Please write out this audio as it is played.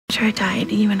After I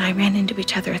died, you and I ran into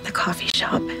each other at the coffee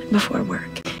shop before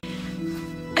work.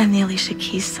 And the Alicia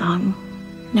Keys song,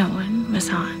 No One, was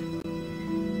on.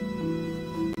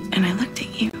 And I looked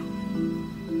at you,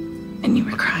 and you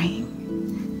were crying.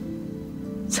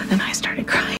 So then I started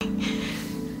crying.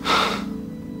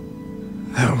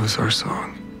 That was our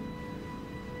song.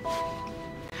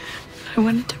 I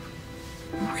wanted to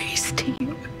race to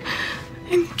you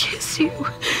and kiss you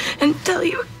and tell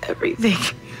you everything.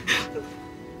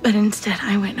 But instead,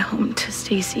 I went home to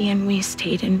Stacy and we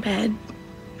stayed in bed,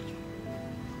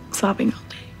 sobbing all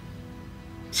day.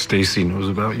 Stacy knows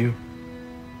about you?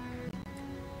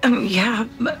 Yeah,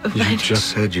 but You just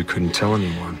said you couldn't tell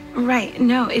anyone. Right,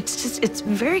 no, it's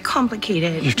very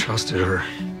complicated. You trusted her.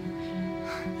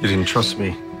 You didn't trust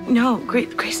me. No,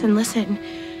 Grayson, listen.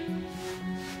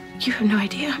 You have no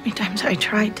idea how many times I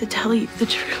tried to tell you the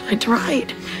truth. I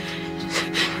tried.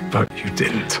 But you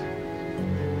didn't.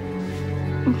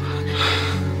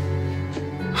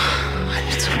 I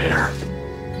need some air.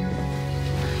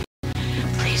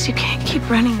 Please, you can't keep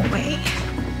running away.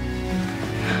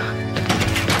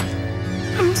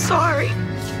 I'm sorry.